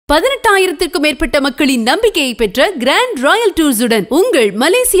18,000க்கும் மேற்பட்ட மக்களின் நம்பிக்கையை பெற்ற கிராண்ட் ராயல் டூர்ஸுடன் உங்கள்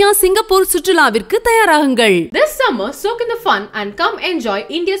மலேசியா சிங்கப்பூர் சுற்றுலாவிற்கு தயாராகுங்கள். This summer, soak in the fun and come enjoy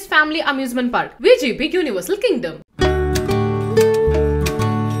India's family amusement park, VGP Universal Kingdom.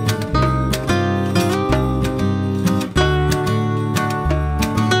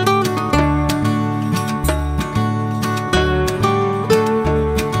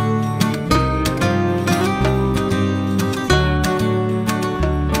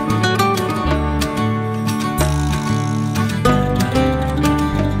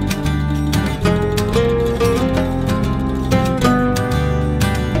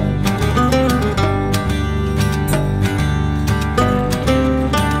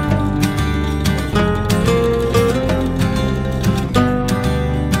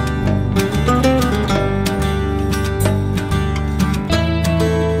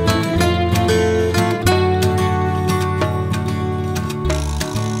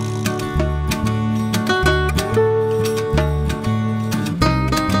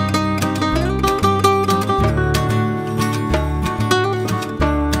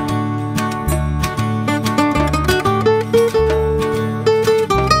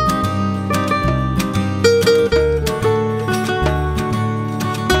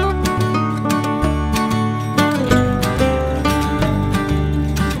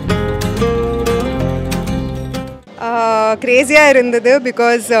 Crazy irundhathu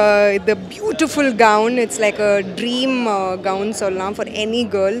because the beautiful gown, it's like a dream gown sollaam for any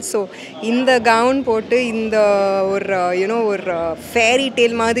girl. So in the gown போட்டு இந்த ஒரு ஒரு fairy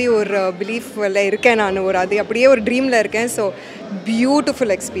tale மாதிரி ஒரு belief ல இருக்கேன் நான். ஒரு அது அப்படியே ஒரு ட்ரீம்ல இருக்கேன். So beautiful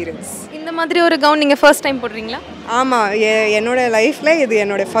experience. இந்த மாதிரி ஒரு கவுன் நீங்க ஃபர்ஸ்ட் டைம் போடுறீங்களா? ஆமா, என்னோட லைஃப்ல இது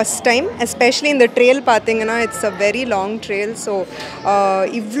என்னோட ஃபர்ஸ்ட் டைம். எஸ்பெஷலி இந்த ட்ரெயில் பார்த்தீங்கன்னா it's a very long trail. So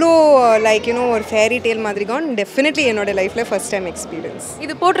இவ்வளோ லைக் ஒரு ஃபேரி டேல் மாதிரி கவுன் டெஃபினெட்லி என்னோட லைஃப்ல ஃபர்ஸ்ட் டைம் எக்ஸ்பீரியன்ஸ்.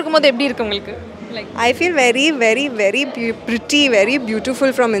 இது போட்டிருக்கும் போது எப்படி இருக்கு உங்களுக்கு? I feel very very very pretty, very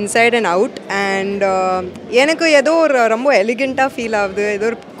beautiful from inside and out. And எனக்கு ஏதோ ஒரு ரொம்ப எலிகெண்ட்டாக ஃபீல் ஆகுது. ஏதோ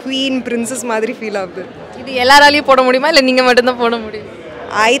ஒரு குவீன் பிரின்சஸ் மாதிரி ஃபீல் ஆகுது. இது எல்லாராலையும் போட முடியுமா இல்லை நீங்கள் மட்டும்தான் போட முடியும்?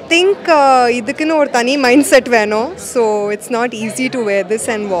 I think இதுக்குன்னு ஒரு தனி மைண்ட் செட் வேணும். So it's not easy to where this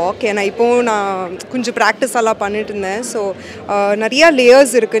and walk. ஏன்னா இப்போது நான் கொஞ்சம் ப்ராக்டிஸ் எல்லாம் பண்ணிட்டு இருந்தேன். ஸோ நிறையா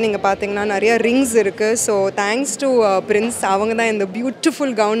லேயர்ஸ் இருக்குது. நீங்கள் பார்த்தீங்கன்னா நிறையா ரிங்ஸ் இருக்குது. ஸோ தேங்க்ஸ் டு பிரின்ஸ், அவங்க தான் இந்த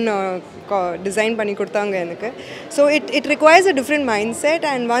பியூட்டிஃபுல் கவுன் டிசைன் பண்ணி கொடுத்தாங்க எனக்கு. So it requires a different mind set.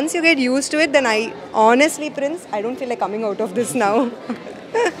 And once you get used to it then honestly Prince, I don't feel like coming out of this now.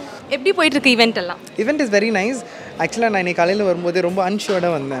 எப்படி போயிட்டுருக்கு event எல்லாம்? Event is very nice. ஆக்சுவலாக நான் இன்னைக்கு காலையில் வரும்போது ரொம்ப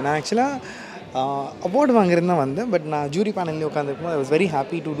அன்ஷூர்டாக வந்தேன். நான் ஆக்சுவலாக அவார்டு வாங்குறது தான் வந்தேன். பட் நான் ஜூரி பேனல்லே உட்காந்துருக்கும். I was very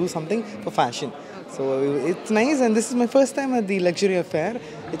happy to do something for fashion. So it's nice and this is my first time at the luxury affair.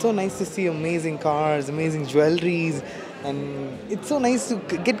 It's so nice to C amazing cars, amazing jewelleries and it's so nice to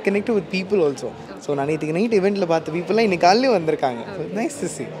get connected with people also. So நான் நேற்றுக்கு night இவெண்ட்டில் பார்த்த பீப்புளெலாம் இன்னைக்கு காலையில் வந்திருக்காங்க. So nice to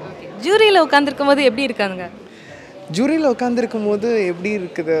C. ஜூரியில் உட்காந்துருக்கும் போது எப்படி இருக்காங்க? ஜூரியில் உட்காந்துருக்கும் போது எப்படி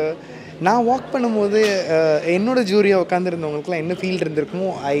இருக்குது, நான் வாக் பண்ணும்போது என்னோடய ஜூரியாக உட்காந்துருந்தவங்களுக்குலாம் என்ன feel இருந்திருக்குமோ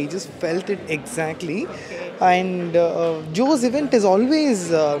I just felt it exactly. And Jose event is always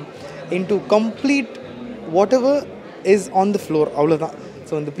in to complete what ever is on the floor, அவ்வளோதான்.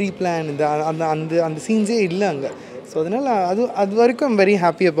 ஸோ அந்த ப்ரீ பிளான் இந்த அந்த அந்த அந்த சீன்ஸே இல்லை அங்கே. ஸோ அதனால் அது வரைக்கும் I'm very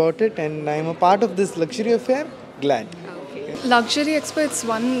happy about it and I am a part of this luxury affair. Glad. Luxury Expo, it's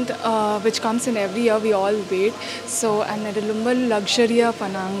one which comes in every year. We all wait. So and the lumbar luxury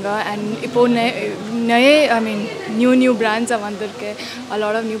pananga and ipo naye new brands have vandirke. A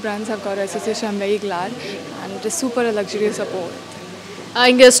lot of new brands have got association. I'm very glad and it is super luxurious support.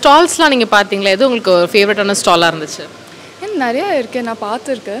 இங்கே ஸ்டால்ஸ்லாம் நீங்கள் பார்த்தீங்களா? எது உங்களுக்கு ஒரு ஃபேவரட்டான ஸ்டாலாக இருந்துச்சு? நிறையா இருக்குது, நான்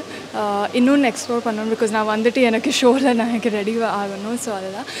பார்த்துருக்கேன். இன்னொன்று எக்ஸ்ப்ளோர் பண்ணணும் பிகாஸ் நான் வந்துட்டு எனக்கு ஷோவில் நான் எனக்கு ரெடி ஆகணும். ஸோ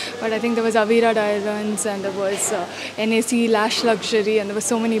அதுதான். But I think there was Avira Diamonds and there was NAC Lash Luxury and there were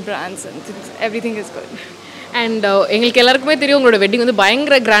so many brands and everything is good. And எங்களுக்கு எல்லாருக்குமே தெரியும் உங்களோட வெட்டிங் வந்து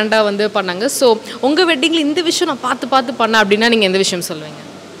பயங்கர கிராண்டாக வந்து பண்ணாங்க. ஸோ உங்கள் வெட்டிங்கில் இந்த விஷயம் நான் பார்த்து பண்ணேன் அப்படின்னா நீங்கள் எந்த விஷயம் சொல்லுவீங்க?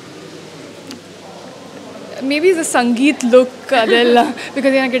 மேபி இந்த சங்கீத் லுக் அதெல்லாம்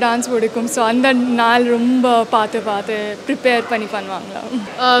பிகாஸ் எனக்கு டான்ஸ் பிடிக்கும். ஸோ அந்த நாள் ரொம்ப பார்த்து ப்ரிப்பேர் பண்ணி பண்ணுவாங்களா.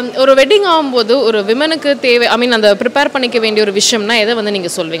 ஒரு வெட்டிங் ஆகும்போது ஒரு விமனுக்கு தேவை அந்த ப்ரிப்பேர் பண்ணிக்க வேண்டிய ஒரு விஷயம்னா எதை வந்து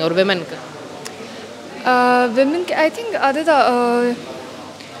நீங்கள் சொல்வீங்க ஒரு விமனுக்கு? விமனுக்கு ஐ திங்க் அதுதான்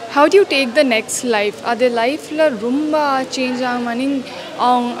how do you take the next life? அது லைஃப்பில் ரொம்ப சேஞ்ச் ஆகும்.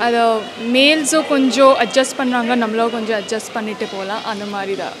 அவங்க அதை மேல்ஸும் கொஞ்சம் அட்ஜஸ்ட் பண்ணுறாங்க, நம்மளும் கொஞ்சம் அட்ஜஸ்ட் பண்ணிட்டு போகலாம். அந்த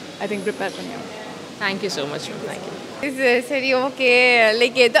மாதிரி தான் ஐ திங்க் ப்ரிப்பேர் பண்ணுவோம். Thank you so much. Thank you. Sari, okay.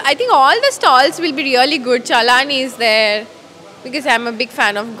 Like, I think all the stalls will be really good. Chalani is there. because I'm a big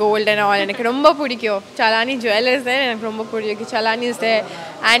fan of gold and all. எனக்கு ரொம்ப பிடிக்கும். Chalani jewelers there எனக்கு ரொம்ப பிடிக்கும். Chalani is there.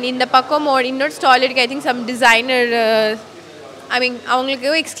 And in the பக்கம் or இன்னொரு stall இருக்கு. I think some designer I mean அவங்களுக்கு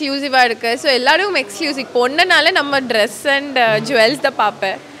எக்ஸ்க்ளூசிவாக இருக்குது. ஸோ எல்லாரும் எக்ஸ்க்ளூசிவ் பொண்ணுனால நம்ம ட்ரெஸ் அண்ட் ஜுவல்ஸ் தான்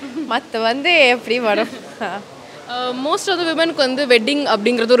பார்ப்பேன். மற்ற வந்து எப்படி வரும். மோஸ்ட் ஆஃப் த விமனுக்கு வந்து வெட்டிங்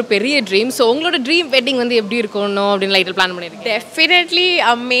அப்படிங்கிறது ஒரு பெரிய ட்ரீம். ஸோ உங்களோட ட்ரீம் வெட்டிங் வந்து எப்படி இருக்கணும் அப்படின்னு லைட்டில் பிளான் பண்ணியிருக்கேன். டெஃபினெட்லி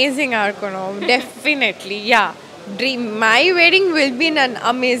அமேசிங்காக இருக்கணும். Definitely yeah dream my wedding will be an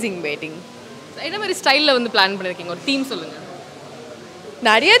amazing wedding. என்ன மாதிரி ஸ்டைலில் வந்து பிளான் பண்ணியிருக்கீங்க? ஒரு தீம் சொல்லுங்கள்.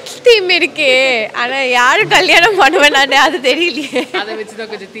 நிறைய தீம் இருக்கே, ஆனால் யார் கல்யாணம் பண்ணுவேன் நான் அது தெரியலையே. அதை வச்சு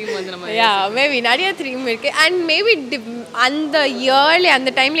தான் கொஞ்சம் தீம் வந்து நம்ம யா மேபி நிறைய தீம் இருக்குது. அண்ட் மேபி அந்த இயர்லி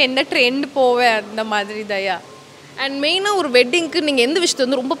அந்த டைமில் என்ன ட்ரெண்ட் போவேன் அந்த மாதிரி தயா. அண்ட் மெயினாக ஒரு வெட்டிங்க்கு நீங்கள் எந்த விஷயத்தை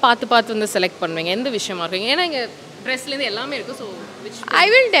வந்து ரொம்ப பார்த்து வந்து செலக்ட் பண்ணுவீங்க? எந்த விஷயமா இருக்கீங்க? ஏன்னா இங்கே ட்ரெஸ்லேருந்து எல்லாமே இருக்குது. So I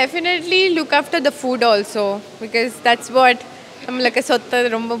will definitely look after the food also because that's what நம்மளுக்கு சொத்து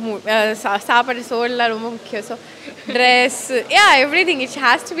ரொம்ப சாப்பாடு சோறுலாம் ரொம்ப முக்கியம். So dress yeah every thing it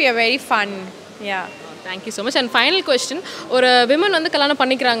has to be a very fun. Yeah thank you so much. And final question, ஒரு women வந்து கல்யாணம்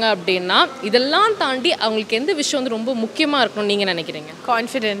பண்ணிக்கிறாங்க அப்படின்னா இதெல்லாம் தாண்டி அவங்களுக்கு எந்த விஷயம் வந்து ரொம்ப முக்கியமாக இருக்கணும்னு நீங்கள் நினைக்கிறீங்க?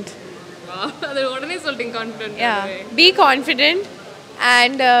 கான்ஃபிடென்ட். அது உடனே சொல்லிட்டீங்க confident. Yeah be confident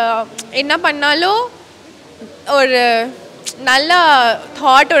and என்ன பண்ணாலும் ஒரு நல்ல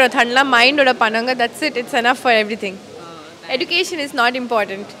தாட்டோட தன்னலாம் மைண்டோட பண்ணாங்க. That's it. It's enough for every thing. Education is not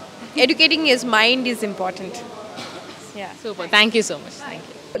important. Educating his mind is important. Yeah. Super. Thank you so much. Thank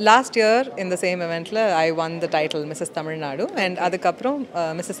you. Last year in the same event I won the title Mrs. Tamil Nadu and adukaprom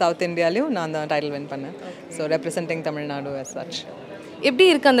Mrs. South India liyum naan the title win panna. So representing Tamil Nadu as such. எப்படி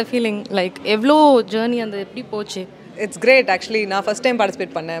இருக்கு அந்த feeling? Like எவ்வளோ journey அந்த எப்படி போச்சு? It's great actually. நான் first time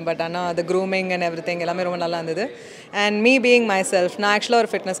participate பண்ணேன். But ஆனால் the grooming and everything எல்லாமே ரொம்ப நல்லா இருந்தது. And me being myself, நான் ஆக்சுவலாக ஒரு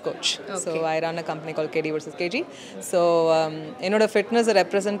fitness coach. So I run a company call K T versus KG. So என்னோட ஃபிட்னஸை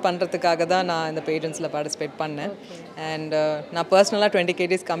ரெப்ரசென்ட் பண்ணுறதுக்காக தான் நான் இந்த பேஜன்ஸில் பார்ட்டிசிபேட் பண்ணேன். அண்ட் நான் பர்சனலாக 20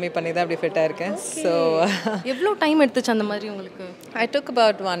 kgs கம்மி பண்ணி தான் அப்படி ஃபிட்டாக இருக்கேன். ஸோ எவ்வளோ டைம் எடுத்துச்சு அந்த மாதிரி உங்களுக்கு? I took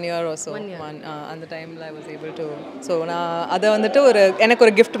about 1 year or so. அந்த டைமில் I was able to. So நான் அதை வந்துட்டு ஒரு எனக்கு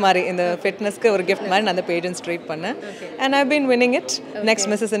ஒரு கிஃப்ட் மாதிரி இந்த ஃபிட்னஸ்க்கு ஒரு கிஃப்ட் மாதிரி நான் அந்த பேஜன்ஸ் ட்ரீட் பண்ணேன். And I've been winning it. Next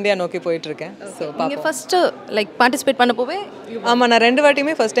Mrs. India நோக்கி போயிட்டு இருக்கேன். ஸோ நீங்க ஃபர்ஸ்ட் லைக் பார்ட்டிசிபேட் பண்ண போவே? ஆமாம், நான் 2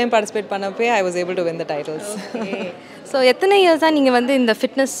 வாட்டியுமே ஃபர்ஸ்ட் டைம் பார்ட்டிசிபேட் பண்ணப்போ I was able to win the titles. So எத்தனை இயர்ஸாக நீங்கள் வந்து இந்த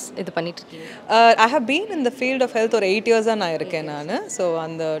ஃபிட்னஸ் இது பண்ணிட்டு இருக்கீங்க? I have been in the field of health ஒரு 8 years-ஆக நான் இருக்கேன் நான். ஸோ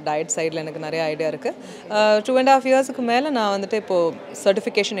அந்த டயட் சைடில் எனக்கு நிறைய ஐடியா இருக்குது. 2.5 years-க்கு மேலே நான் வந்துட்டு இப்போது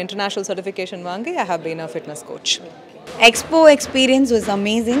சர்டிஃபிகேஷன் இன்டர்நேஷ்னல் சர்டிஃபிகேஷன் வாங்கி I have been a fitness coach. Expo experience was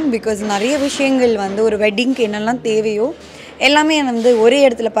amazing because நிறைய விஷயங்கள் வந்து ஒரு வெட்டிங்க்கு என்னெல்லாம் தேவையோ எல்லாமே வந்து ஒரே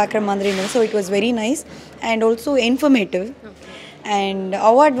இடத்துல பார்க்குற மாதிரி இருந்தது. So it was very nice and also informative. And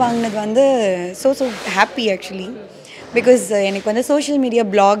award வாங்கினது வந்து ஸோ ஹாப்பி ஆக்சுவலி பிகாஸ் எனக்கு வந்து சோஷியல் மீடியா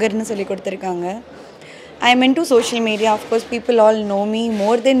பிளாகர்னு சொல்லி கொடுத்துருக்காங்க. I am into social media. Of course people all know me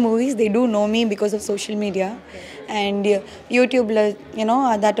more then movies. They do know me because of social media and YouTube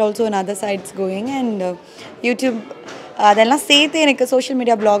that also another sides going and YouTube அதெல்லாம் சேர்த்து எனக்கு social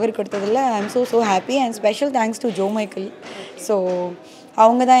media blogger கொடுத்ததில் I am so happy and special thanks to Joe Michael. So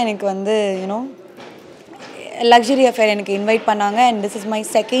அவங்க தான் எனக்கு வந்து luxury affair எனக்கு invite பண்ணாங்க and this is my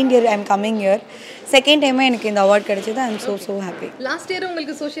second year I am coming year. Second டைமே எனக்கு இந்த அவார்ட் கிடைச்சது. I am so happy. Last year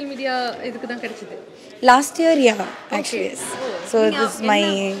உங்களுக்கு சோஷியல் மீடியா இதுக்கு தான் கிடைச்சது? Last year yeah actually S. So this is my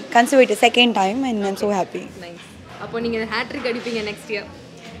conservative second time and I am so happy. அப்போ நீங்கள் ஹேட்ரிக் அடிப்பீங்க நெக்ஸ்ட் இயர்?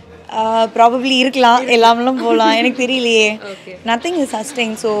 ப்ராபப்ளி இருக்கலாம், எல்லாமெல்லாம் போகலாம், எனக்கு தெரியலையே. Nothing is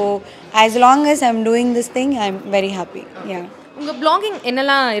sustain. So as long as I am doing this thing I am very happy. யா. உங்கள் blogging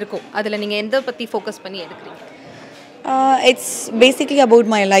என்னெல்லாம் இருக்கும் அதில் நீங்கள் எந்த பற்றி ஃபோக்கஸ் பண்ணி எடுக்கிறீங்க? It's basically about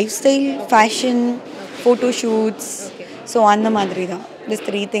my life style, fashion, photo shoots. So அந்த மாதிரி தான். This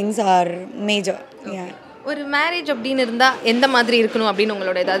 3 things R major. யா. ஒரு மேரேஜ் அப்படின்னு இருந்தால் எந்த மாதிரி இருக்கணும் அப்படின்னு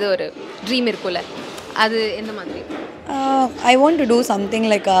உங்களோட ஏதாவது ஒரு ட்ரீம் இருக்கும்ல, அது எந்த மாதிரி? I want to do something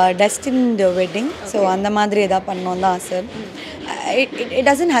like டெஸ்டின்ட் wedding. So அந்த மாதிரி எதாவது பண்ணணும் தான் ஆசை. It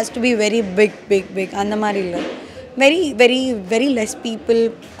doesn't has to be very big அந்த மாதிரி இல்லை. வெரி லெஸ் பீப்புள்,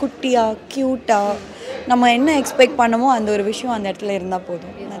 குட்டியாக க்யூட்டாக நம்ம என்ன எக்ஸ்பெக்ட் பண்ணமோ அந்த ஒரு விஷயம் அந்த இடத்துல இருந்தால்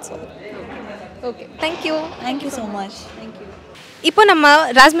போதும். That's all. Okay, thank you so much. Thank you. இப்போ நம்ம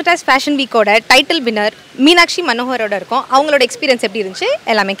ராஸ்மிட்டாஸ் ஃபேஷன் வீக்கோட டைட்டில் வின்னர் மீனாட்சி மனோகரோட இருக்கோம். அவங்களோட எக்ஸ்பீரியன்ஸ் எப்படி இருந்துச்சு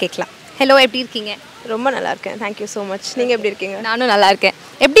எல்லாமே கேட்கலாம். ஹலோ, எப்படி இருக்கீங்க? ரொம்ப நல்லா இருக்கேன், தேங்க்யூ ஸோ மச். நீங்கள் எப்படி இருக்கீங்க? நானும் நல்லா இருக்கேன்.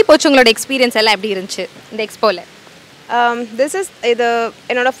 எப்படி போச்சு உங்களோட எக்ஸ்பீரியன்ஸ் எல்லாம் எப்படி இருந்துச்சு இந்த எக்ஸ்போவில்? இது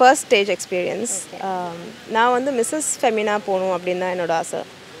என்னோடய ஃபர்ஸ்ட் ஸ்டேஜ் எக்ஸ்பீரியன்ஸ். நான் வந்து மிஸ்ஸஸ் ஃபெமினா போகணும் அப்படின்னு தான் என்னோட ஆசை.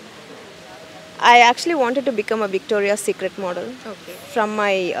 I actually wanted to become a Victoria's Secret model from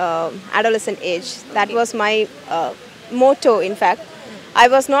my adolescent age. That was my motto, in fact. I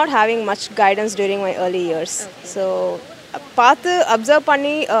was not having much guidance during my early years. So paathu observe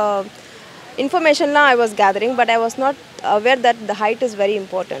panni information la I was gathering, but I was not aware that the height is very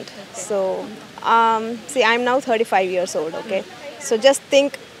important. So see, I'm now 35 years old, okay? So just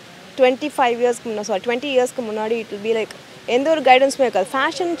think 20 years ku munadi it will be like endha or guidance me irukad.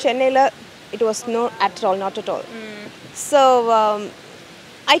 Fashion Chennai la it was not at all. So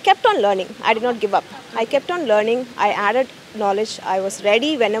I kept on learning. I did not give up. I kept on learning. I added knowledge. I was ready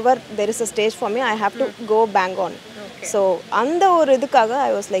whenever there is a stage for me. I have to go bang on. So அந்த ஒரு இதுக்காக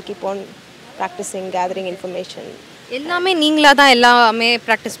I was like keep on practicing, gathering information. எல்லாமே நீங்களா தான் எல்லாமே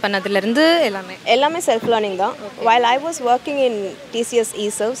practice பண்ணதுலேருந்து எல்லாமே self learning தான். while I was working in TCS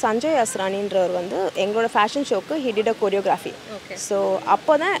eServe, Sanjay அஸ்ரானின்றவர் வந்து எங்களோட ஃபேஷன் ஷோக்கு he did a choreography. So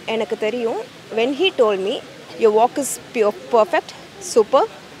அப்போ தான் எனக்கு தெரியும், when he told me your walk is perfect, super,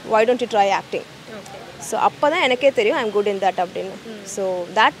 why don't you try acting? So அப்போ தான் எனக்கே தெரியும் I'm good in that அப்படின்னு. So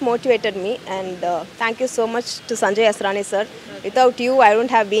that motivated me, and thank you so much to Sanjay Asrani sir. Without you I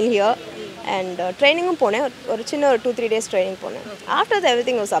wouldn't have been here. And ட்ரைனிங்கும் போனேன், ஒரு சின்ன 2-3 days training போனேன். After that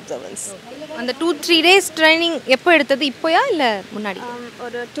everything was observance. அந்த 2-3 days training எப்போ எடுத்தது, இப்போயா இல்லை முன்னாடி?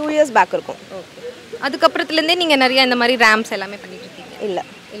 ஒரு 2 years பேக் இருக்கும். அதுக்கப்புறத்துலேருந்தே நீங்கள் நிறைய இந்த மாதிரி ரேம்ஸ் எல்லாமே பண்ணிட்டு இருக்கீங்க?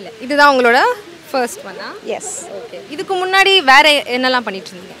 இல்லை இதுதான் உங்களோட ஃபர்ஸ்ட் ஒன்னா? எஸ். ஓகே. இதுக்கு முன்னாடி வேற என்னெல்லாம்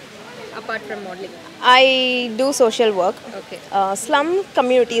பண்ணிட்டு இருந்தீங்க apart from modelling? I do social work. Slum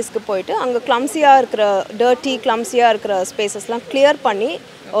கம்யூனிட்டிஸ்க்கு போயிட்டு அங்கே கிளம்ஸியாக இருக்கிற கிளம்ஸியாக இருக்கிற ஸ்பேசஸ்லாம் கிளியர் பண்ணி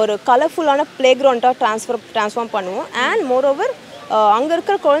ஒரு கலர்ஃபுல்லான ப்ளே கிரவுண்டாக ட்ரான்ஸ்ஃபார்ம் பண்ணுவோம். அண்ட் மோரோவர் அங்கே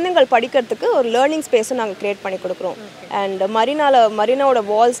இருக்கிற குழந்தைங்கள் படிக்கிறதுக்கு ஒரு லேர்னிங் ஸ்பேஸும் நாங்கள் க்ரியேட் பண்ணி கொடுக்குறோம். அண்ட் மரீனாவோட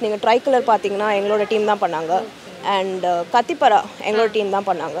வால்ஸ் நீங்கள் ட்ரை கலர் பார்த்தீங்கன்னா எங்களோட டீம் தான் பண்ணாங்க. அண்ட் கத்திப்பரா எங்களோட டீம் தான்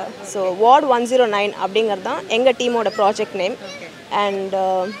பண்ணாங்க. ஸோ வார்டு 109 அப்படிங்கிறது தான் எங்கள் டீமோட ப்ராஜெக்ட் நேம். அண்ட்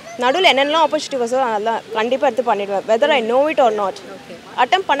நடுவில் என்னென்னலாம் ஆப்பர்ச்சுனிட்டி வசோ அதெல்லாம் கண்டிப்பாக எடுத்து பண்ணிவிடுவேன். Whether I know it or not.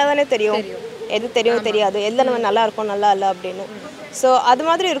 அட்டம் பண்ணதானே தெரியும், எது தெரியாது, எதில் நம்ம நல்லா இருக்கும் நல்லா இல்லை அப்படின்னு. ஸோ அது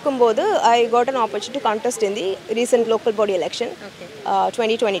மாதிரி இருக்கும்போது I got an opportunity contest in the recent local body election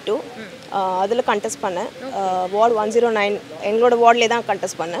 2022. அதில் கண்டெஸ்ட் பண்ணேன். வார்டு 109 எங்களோட வார்ட்லேயே தான்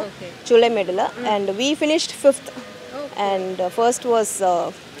கண்டெஸ்ட் பண்ணேன், சுள்ளைமேடில். And we finished 5th. And first was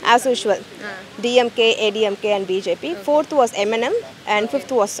as usual DMK, ADMK and BJP. 4th was MNM and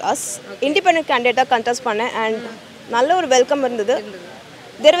 5th was us. Independent candidate contest panna, and நல்ல ஒரு welcome இருந்தது.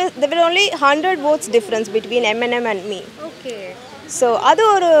 There were only 100 votes difference between MNM and me. Okay. So அது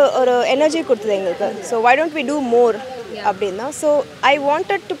ஒரு energy கொடுத்தது எங்களுக்கு. So why don't we do more அப்படின்னா. So I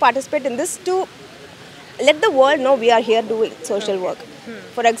wanted to participate in this to let the world know we are here doing social work.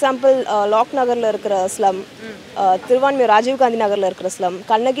 For example, lock நகரில் இருக்கிற slum, Thiruvanmiyur Rajiv Gandhi நகரில் இருக்கிற slum,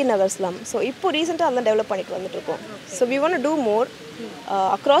 Kannagi Nagar slum. So இப்போ ரீசெண்டாக அதெல்லாம் develop பண்ணிட்டு வந்துட்டுருக்கோம். So we want to two more.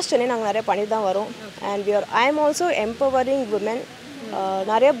 Across Chennai நாங்கள் நிறைய பண்ணிட்டு தான் வரோம். And I am also empowering women.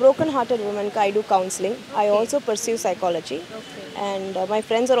 நிறைய broken hearted விமனுக்கு I two counselling. I also pursue psychology. And my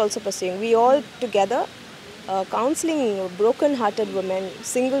friends are also pursing. We all together counselling broken hearted women,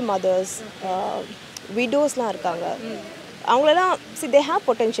 single mothers, விடோஸ்லாம் இருக்காங்க. அவங்களெல்லாம் they have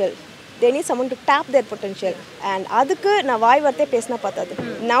potential. They need someone to tap their potential. And அதுக்கு நான் வாய் வார்த்தை பேசினா பார்த்தாது.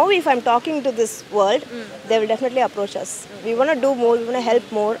 Now if I'm talking to this world, they will definitely approach us. We want to do more, we want to help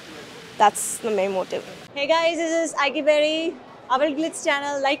more. That's the main motive. Hey guys, this is AvalGlitz AvalGlitz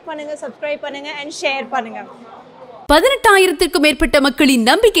channel. Like பண்ணுங்க, subscribe பண்ணுங்க and share பண்ணுங்க. 18,000க்கும் மேற்பட்ட மக்களின்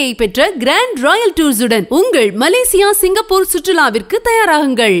நம்பிக்கையை பெற்ற grand Royal டூர்ஸுடன் உங்கள் Malaysia Singapore சுற்றுலாவிற்கு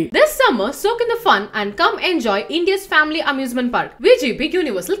தயாராகுங்கள். This summer, soak in the fun and come enjoy India's family amusement park, VGP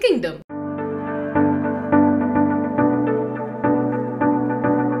Universal Kingdom.